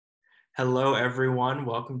Hello, everyone.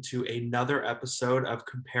 Welcome to another episode of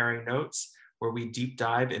Comparing Notes, where we deep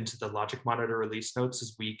dive into the Logic Monitor release notes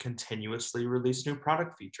as we continuously release new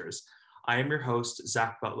product features. I am your host,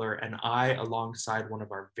 Zach Butler, and I, alongside one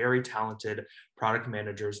of our very talented product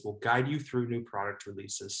managers, will guide you through new product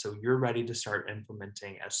releases so you're ready to start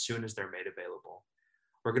implementing as soon as they're made available.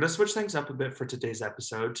 We're going to switch things up a bit for today's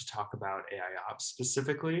episode to talk about AIOps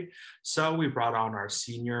specifically. So we brought on our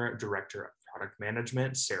Senior Director of Product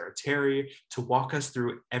Management, Sarah Terry, to walk us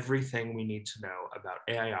through everything we need to know about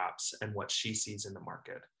AIOps and what she sees in the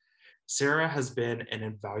market. Sarah has been an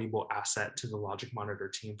invaluable asset to the Logic Monitor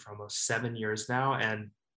team for almost 7 years now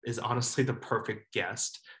and is honestly the perfect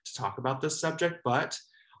guest to talk about this subject, but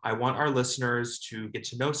I want our listeners to get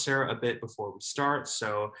to know Sarah a bit before we start.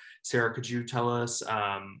 So Sarah, could you tell us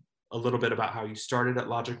a little bit about how you started at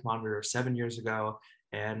Logic Monitor 7 years ago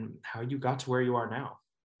and how you got to where you are now?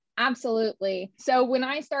 Absolutely. So when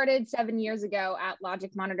I started 7 years ago at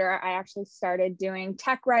Logic Monitor, I actually started doing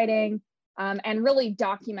tech writing and really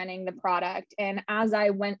documenting the product. And as I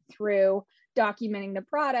went through documenting the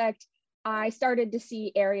product, I started to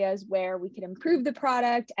see areas where we could improve the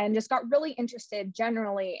product and just got really interested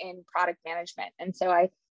generally in product management. And so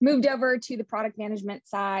I moved over to the product management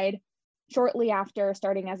side shortly after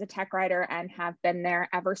starting as a tech writer and have been there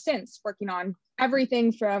ever since, working on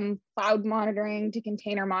everything from cloud monitoring to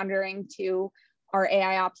container monitoring to our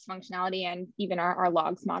AIOps functionality and even our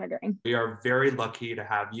logs monitoring. We are very lucky to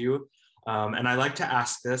have you. And I like to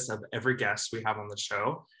ask this of every guest we have on the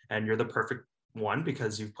show, and you're the perfect one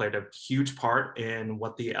because you've played a huge part in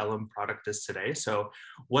what the LM product is today. So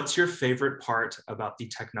what's your favorite part about the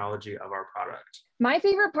technology of our product? My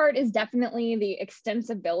favorite part is definitely the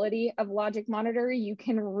extensibility of Logic Monitor. You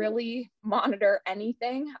can really monitor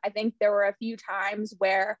anything. I think there were a few times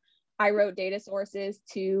where I wrote data sources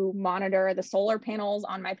to monitor the solar panels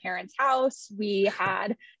on my parents' house. We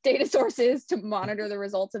had data sources to monitor the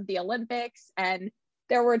results of the Olympics. And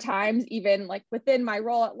there were times even like within my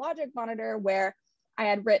role at Logic Monitor where I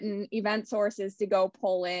had written event sources to go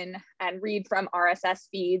pull in and read from RSS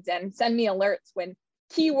feeds and send me alerts when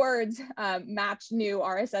keywords match new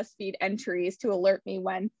RSS feed entries to alert me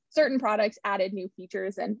when certain products added new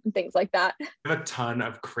features and things like that. I have a ton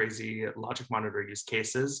of crazy Logic Monitor use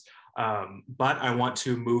cases, but I want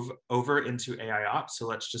to move over into AIOps. So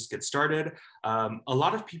let's just get started. A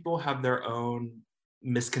lot of people have their own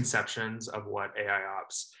misconceptions of what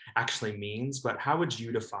AIOps actually means, but how would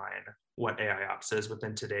you define what AIOps is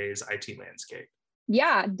within today's IT landscape?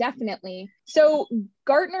 Yeah, definitely. So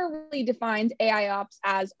Gartner really defines AIOps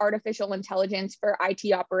as artificial intelligence for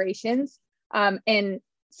IT operations, and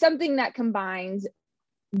something that combines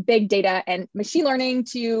big data and machine learning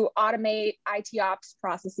to automate IT ops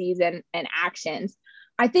processes and actions.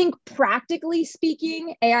 I think practically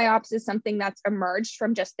speaking, AIOps is something that's emerged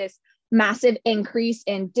from just this massive increase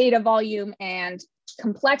in data volume and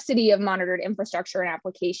complexity of monitored infrastructure and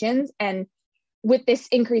applications. And with this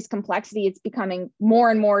increased complexity, it's becoming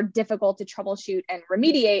more and more difficult to troubleshoot and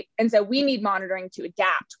remediate. And so we need monitoring to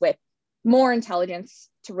adapt with more intelligence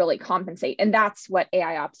to really compensate. And that's what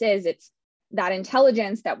AIOps is. It's that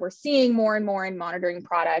intelligence that we're seeing more and more in monitoring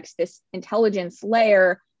products, this intelligence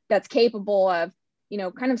layer that's capable of,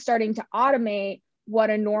 kind of starting to automate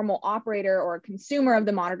what a normal operator or a consumer of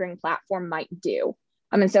the monitoring platform might do.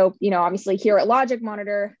 And so, obviously here at Logic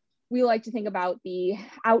Monitor, we like to think about the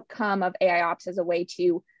outcome of AIOps as a way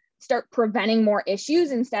to start preventing more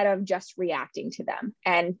issues instead of just reacting to them.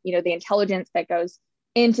 And, the intelligence that goes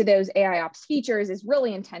into those AIOps features is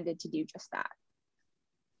really intended to do just that.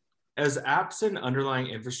 As apps and underlying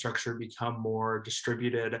infrastructure become more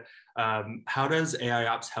distributed, how does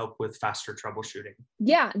AIOps help with faster troubleshooting?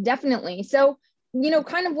 Yeah, definitely. So,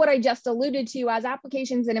 kind of what I just alluded to, as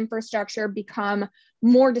applications and infrastructure become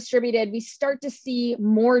more distributed, we start to see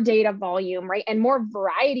more data volume, right? And more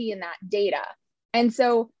variety in that data. And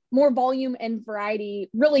so more volume and variety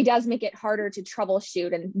really does make it harder to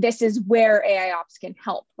troubleshoot. And this is where AIOps can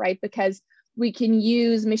help, right? Because we can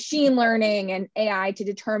use machine learning and AI to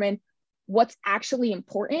determine what's actually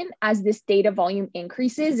important as this data volume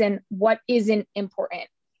increases and what isn't important.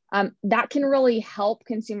 That can really help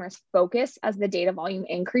consumers focus as the data volume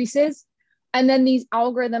increases. And then these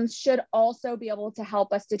algorithms should also be able to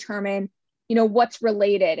help us determine, what's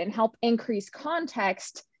related and help increase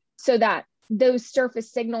context so that those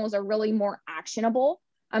surface signals are really more actionable,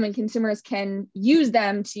 and consumers can use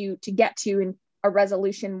them to get to a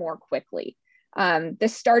resolution more quickly. The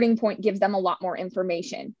starting point gives them a lot more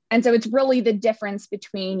information. And so it's really the difference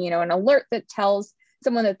between, an alert that tells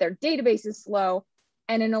someone that their database is slow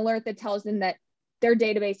and an alert that tells them that their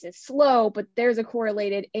database is slow, but there's a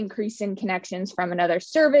correlated increase in connections from another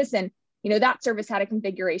service. And, that service had a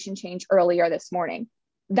configuration change earlier this morning.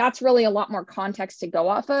 That's really a lot more context to go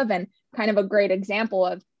off of, and kind of a great example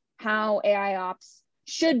of how AIOps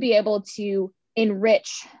should be able to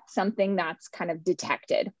enrich something that's kind of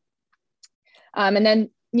detected. And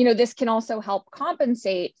then, this can also help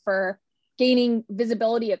compensate for gaining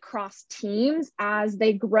visibility across teams as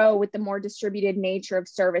they grow with the more distributed nature of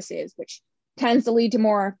services, which tends to lead to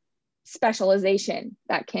more specialization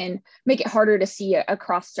that can make it harder to see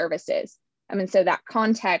across services. So that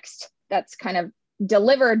context that's kind of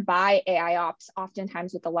delivered by AIOps,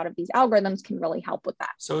 oftentimes with a lot of these algorithms, can really help with that.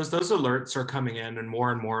 So as those alerts are coming in and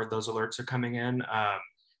more of those alerts are coming in,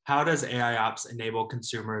 how does AIOps enable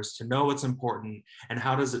consumers to know what's important, and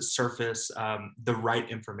how does it surface the right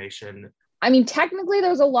information? Technically,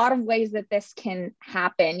 there's a lot of ways that this can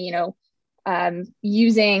happen,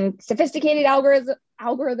 using sophisticated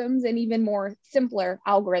algorithms and even more simpler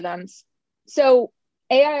algorithms. So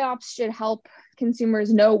AIOps should help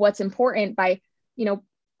consumers know what's important by,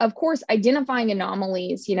 of course, identifying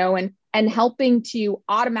anomalies, and helping to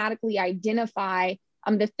automatically identify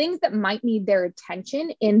the things that might need their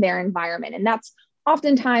attention in their environment. And that's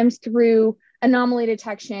oftentimes through anomaly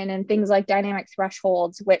detection and things like dynamic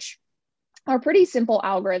thresholds, which are pretty simple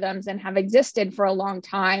algorithms and have existed for a long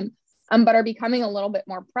time, but are becoming a little bit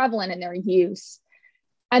more prevalent in their use.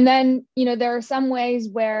 And then, there are some ways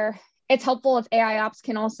where it's helpful if AIOps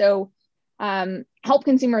can also help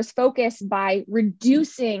consumers focus by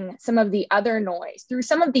reducing some of the other noise through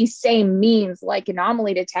some of these same means, like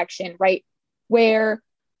anomaly detection, right? Where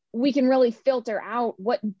we can really filter out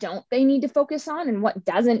what don't they need to focus on and what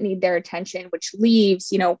doesn't need their attention, which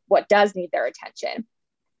leaves, what does need their attention.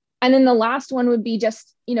 And then the last one would be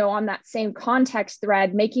just, on that same context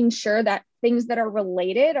thread, making sure that things that are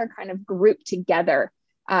related are kind of grouped together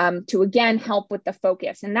to, again, help with the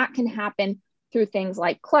focus. And that can happen through things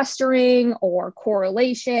like clustering or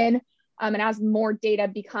correlation. And as more data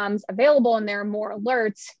becomes available and there are more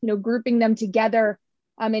alerts, grouping them together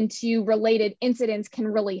into related incidents can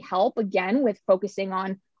really help, again, with focusing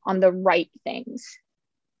on the right things.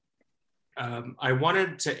 I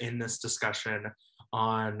wanted to end this discussion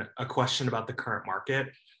on a question about the current market.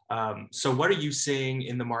 So what are you seeing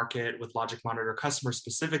in the market with Logic Monitor customers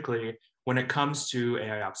specifically when it comes to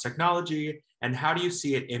AIOps technology, and how do you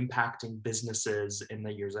see it impacting businesses in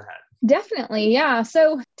the years ahead? Definitely, yeah.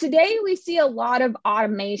 So today we see a lot of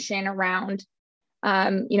automation around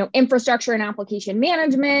infrastructure and application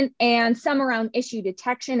management, and some around issue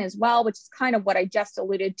detection as well, which is kind of what I just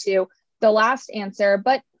alluded to the last answer.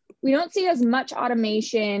 But we don't see as much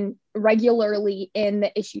automation regularly in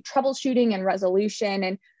the issue troubleshooting and resolution.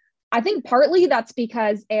 And I think partly that's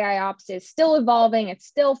because AIOps is still evolving. It's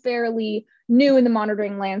still fairly new in the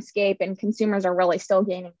monitoring landscape, and consumers are really still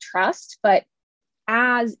gaining trust. But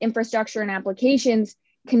as infrastructure and applications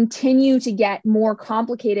continue to get more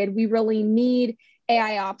complicated, we really need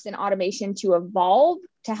AIOps and automation to evolve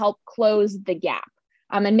to help close the gap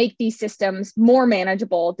and make these systems more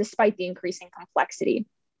manageable despite the increasing complexity.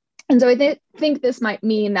 And so I think this might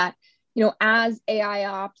mean that, as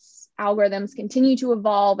AIOps algorithms continue to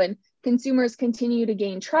evolve and consumers continue to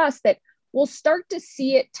gain trust, that we'll start to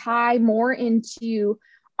see it tie more into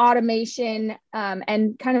automation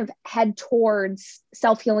and kind of head towards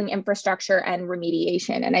self-healing infrastructure and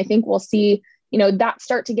remediation. And I think we'll see, that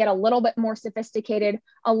start to get a little bit more sophisticated,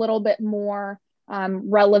 a little bit more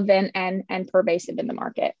relevant and pervasive in the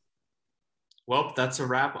market. Well, that's a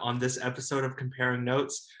wrap on this episode of Comparing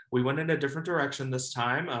Notes. We went in a different direction this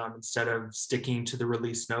time instead of sticking to the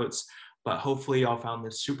release notes, but hopefully y'all found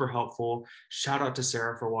this super helpful. Shout out to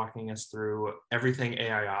Sarah for walking us through everything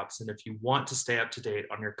AIOps. And if you want to stay up to date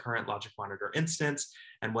on your current Logic Monitor instance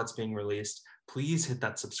and what's being released, please hit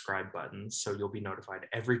that subscribe button so you'll be notified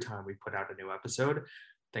every time we put out a new episode.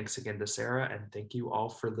 Thanks again to Sarah, and thank you all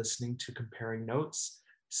for listening to Comparing Notes.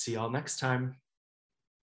 See y'all next time.